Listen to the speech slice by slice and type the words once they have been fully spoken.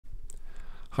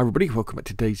Hi everybody, welcome back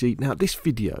to DayZ. Now this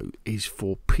video is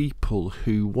for people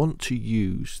who want to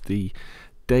use the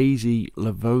DayZ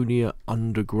Livonia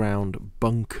Underground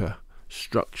Bunker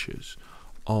structures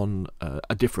on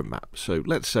a different map. So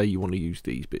let's say you want to use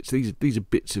these bits. These are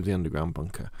bits of the Underground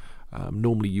Bunker.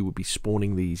 Normally you would be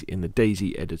spawning these in the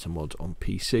DayZ editor mod on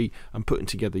PC and putting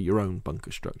together your own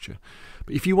bunker structure.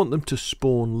 But if you want them to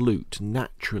spawn loot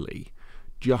naturally,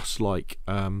 just like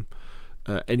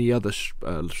any other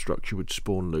structure would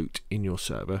spawn loot in your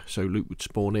server, so loot would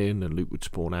spawn in and loot would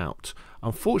spawn out.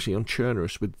 Unfortunately on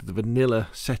Churnerous with the vanilla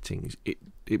settings it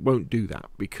won't do that,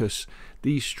 because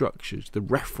these structures, the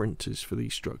references for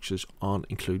these structures aren't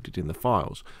included in the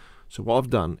files. So what I've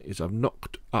done is I've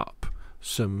knocked up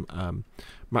some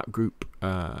map group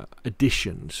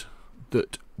additions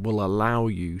that will allow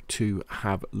you to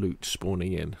have loot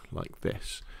spawning in like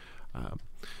this.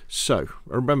 So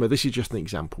remember, this is just an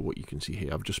example. What you can see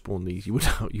here, I've just spawned these.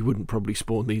 You wouldn't probably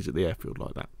spawn these at the airfield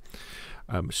like that.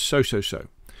 So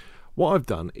what I've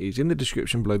done is, in the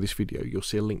description below this video you'll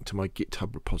see a link to my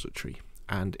GitHub repository,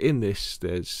 and in this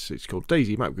it's called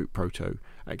DayZ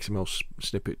mapgrouproto.xml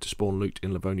snippet to spawn loot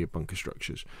in Livonia Bunker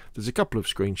structures. There's a couple of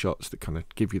screenshots that kind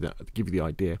of give you the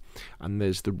idea, and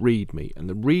there's the readme, and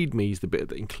the readme is the bit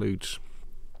that includes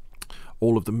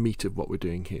all of the meat of what we're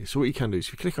doing here. So what you can do is,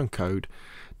 if you click on code,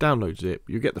 download zip,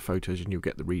 you get the photos and you'll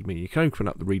get the readme. You can open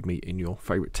up the readme in your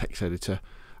favorite text editor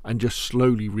and just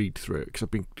slowly read through it, because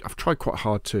I've tried quite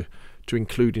hard to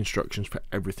include instructions for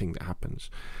everything that happens.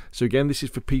 So again, this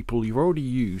is for people you've already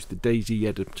used the DayZ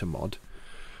editor mod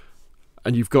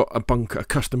and you've got a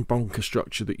custom bunker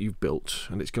structure that you've built,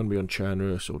 and it's going to be on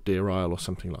Churnerous or Deer Isle or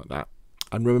something like that.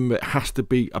 And remember, it has to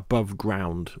be above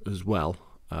ground as well.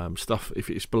 Stuff, if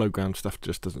it's below ground, stuff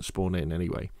just doesn't spawn in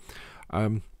anyway.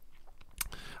 And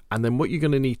then what you're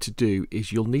going to need to do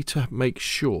is you'll need to make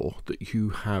sure that you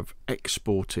have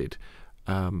exported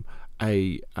a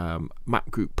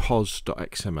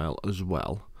mapgrouproto.xml as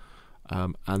well.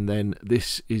 And then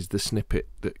this is the snippet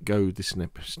that goes, this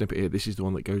snippet here, this is the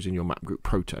one that goes in your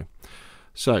mapgrouproto.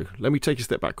 So let me take a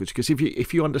step backwards, because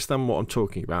if you understand what I'm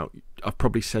talking about, I've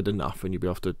probably said enough, and you'll be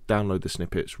able to download the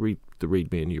snippets, read the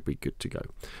readme, and you'll be good to go.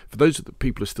 For those that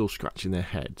people are still scratching their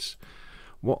heads,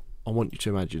 what I want you to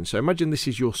imagine, so imagine this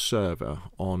is your server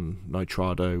on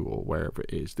Nitrado or wherever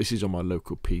it is. This is on my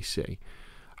local PC.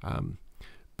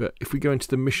 But if we go into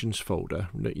the missions folder,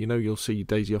 you'll see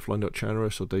DayZ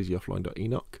offline.churnerous or DayZ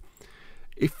offline.enoch.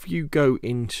 If you go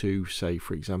into, say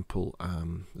for example,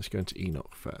 let's go into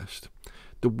Enoch first.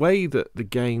 The way that the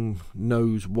game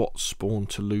knows what spawn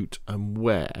to loot and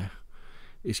where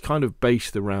is kind of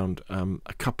based around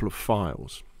a couple of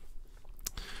files.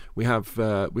 We have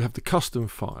the custom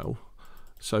file.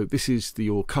 So this is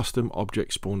your custom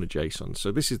object spawner JSON.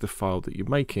 So this is the file that you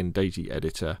make in DayZ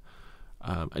editor,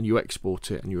 and you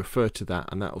export it and you refer to that,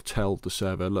 and that will tell the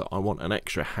server, look, I want an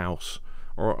extra house,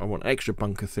 or I want an extra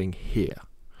bunker thing here.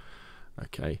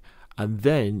 Okay, and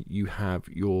then you have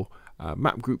your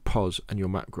mapgrouppos and your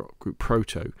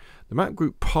mapgrouproto. The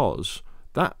mapgrouppos,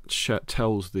 that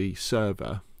tells the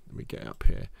server, let me get up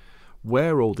here,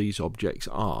 where all these objects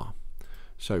are.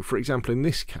 So for example, in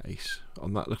this case,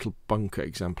 on that little bunker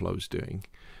example I was doing,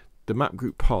 the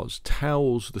mapgrouppos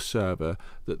tells the server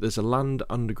that there's a land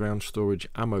underground storage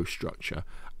ammo structure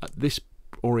at this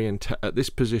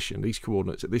position, these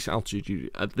coordinates, at this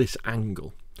altitude, at this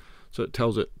angle. So it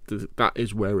tells it that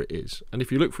is where it is. And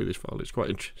if you look through this file, it's quite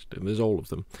interesting. There's all of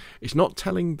them. It's not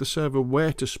telling the server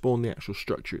where to spawn the actual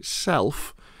structure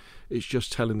itself. It's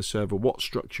just telling the server what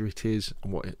structure it is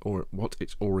and what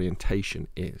its orientation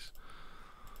is.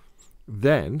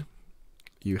 Then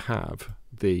you have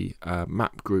the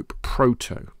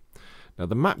mapgrouproto. Now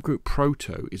the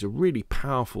mapgrouproto is a really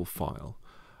powerful file,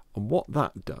 and what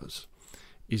that does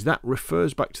is that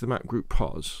refers back to the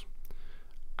mapgrouppos,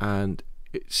 and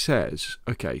it says,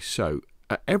 okay, so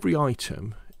every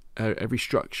item, every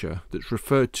structure that's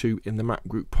referred to in the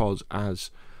mapgrouppos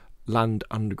as land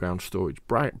underground storage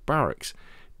barracks,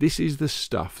 this is the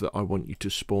stuff that I want you to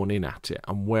spawn in at it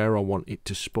and where I want it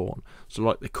to spawn. So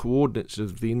like the coordinates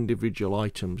of the individual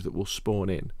items that will spawn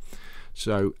in.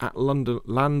 So at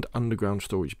land underground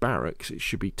storage barracks, it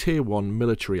should be tier 1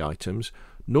 military items.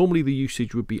 Normally the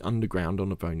usage would be underground on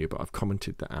Livonia, but I've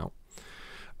commented that out.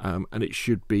 And it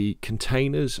should be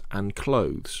containers and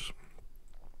clothes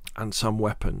and some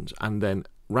weapons, and then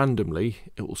randomly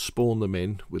it will spawn them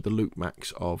in with the loot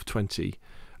max of 20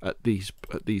 at these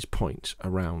points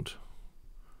around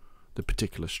the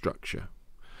particular structure.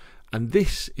 And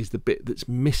this is the bit that's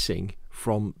missing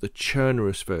from the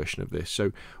Churnerous version of this.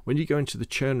 So when you go into the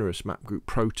Churnerous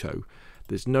mapgrouproto,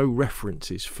 there's no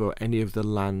references for any of the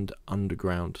land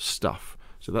underground stuff.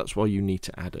 So that's why you need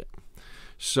to add it.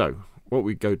 So what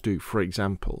we go do, for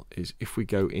example, is if we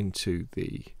go into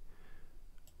the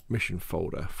mission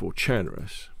folder for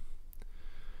Chernarus,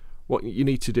 what you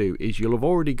need to do is you'll have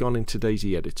already gone into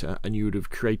DayZ Editor and you would have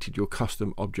created your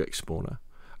custom object spawner,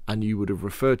 and you would have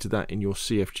referred to that in your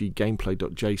CFG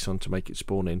gameplay.json to make it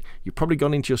spawn in. You've probably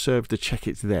gone into your server to check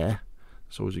it's there.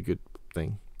 That's always a good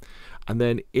thing. And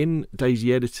then in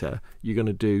DayZ Editor, you're going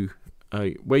to do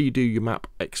where you do your map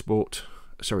export,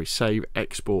 save,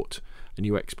 export, and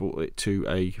you export it to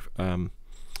a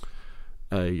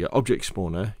object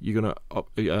spawner. You're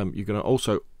gonna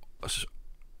also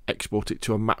export it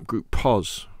to a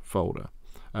mapgrouproto folder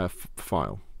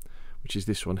file, which is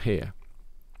this one here.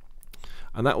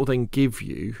 And that will then give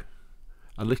you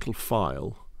a little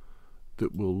file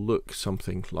that will look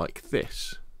something like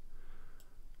this,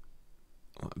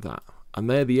 like that. And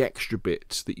they're the extra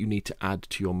bits that you need to add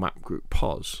to your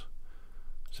mapgrouproto.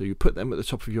 So you put them at the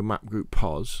top of your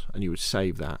mapgrouproto and you would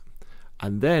save that.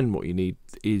 And then what you need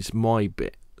is my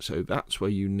bit. So that's where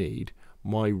you need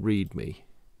my readme.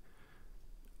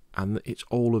 And it's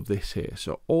all of this here.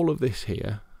 So all of this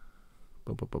here,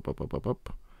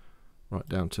 right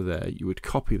down to there, you would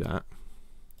copy that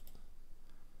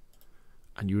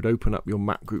and you would open up your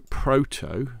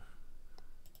mapgrouproto,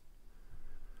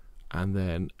 and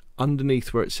then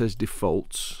underneath where it says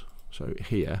defaults, so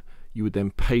here, you would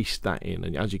then paste that in,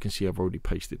 and as you can see I've already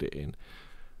pasted it in,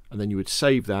 and then you would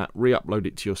save that, re-upload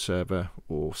it to your server,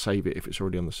 or save it if it's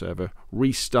already on the server,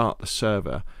 restart the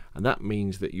server, and that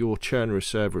means that your Chernarus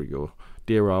server, your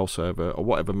DRL server, or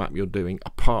whatever map you're doing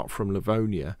apart from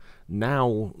Livonia,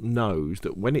 now knows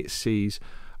that when it sees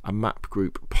a map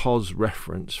group POS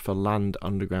reference for land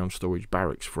underground storage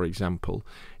barracks, for example,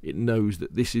 it knows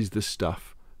that this is the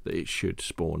stuff that it should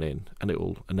spawn in, and it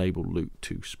will enable loot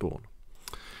to spawn.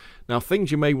 Now,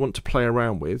 things you may want to play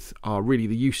around with are really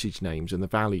the usage names and the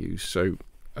values. So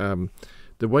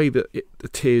the way that the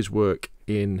tiers work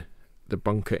in the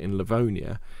bunker in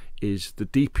Livonia is the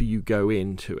deeper you go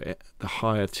into it, the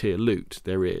higher tier loot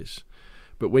there is.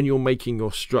 But when you're making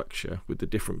your structure with the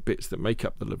different bits that make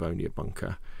up the Livonia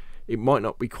bunker, it might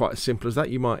not be quite as simple as that.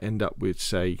 You might end up with,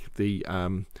 say, the I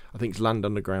think it's Land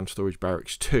Underground Storage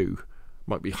Barracks 2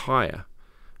 might be higher.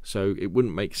 So it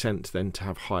wouldn't make sense then to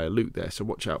have higher loot there. So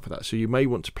watch out for that. So you may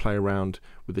want to play around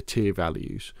with the tier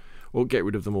values, or get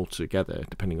rid of them altogether,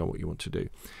 depending on what you want to do.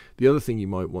 The other thing you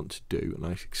might want to do, and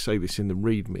I say this in the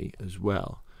README as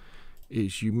well,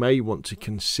 is you may want to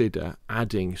consider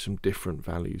adding some different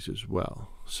values as well.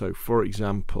 So for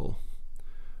example,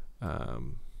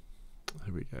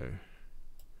 here we go.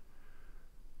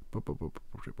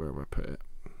 Where have I put it?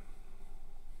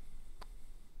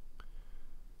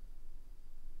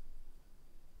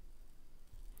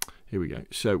 Here we go.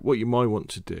 So what you might want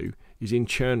to do is in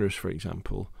Chernarus, for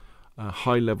example,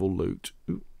 high level loot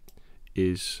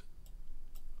is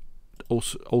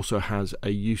also has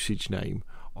a usage name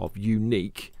of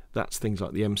unique. That's things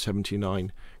like the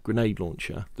M79 grenade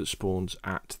launcher that spawns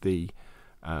at the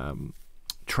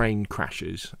train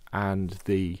crashes and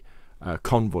the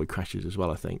convoy crashes as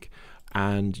well, I think.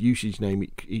 And usage name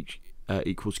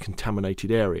equals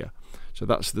contaminated area. So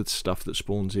that's the stuff that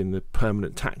spawns in the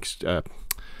permanent tax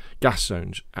gas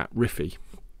zones at Riffy,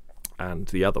 and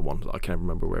the other one that I can't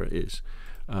remember where it is.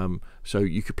 So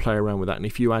you could play around with that, and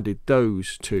if you added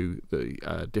those to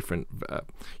the different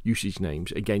usage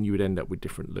names, again you would end up with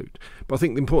different loot. But I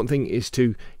think the important thing is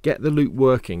to get the loot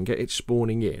working, get it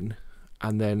spawning in,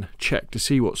 and then check to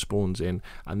see what spawns in,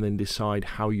 and then decide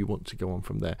how you want to go on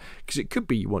from there. Because it could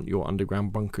be you want your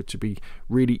underground bunker to be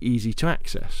really easy to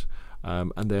access,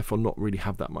 and therefore not really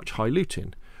have that much high loot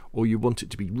in. Or you want it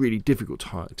to be really difficult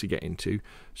to get into,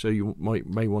 so you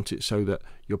may want it so that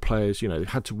your players,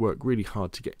 had to work really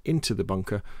hard to get into the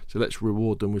bunker, so let's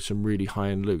reward them with some really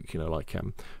high-end loot, like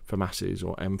FAMASs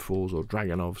or M4s or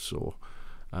Dragonovs or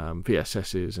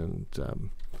VSSs and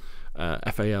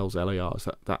FALs, LARs,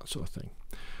 that sort of thing.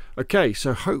 Okay,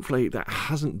 so hopefully that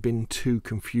hasn't been too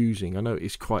confusing. I know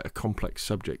it's quite a complex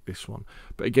subject, this one.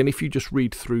 But again, if you just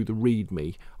read through the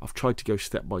README, I've tried to go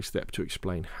step by step to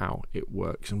explain how it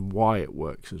works and why it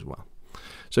works as well.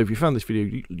 So if you found this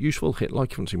video useful, hit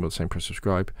like if you want to see more of the same, press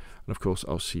subscribe. And of course,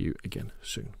 I'll see you again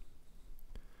soon.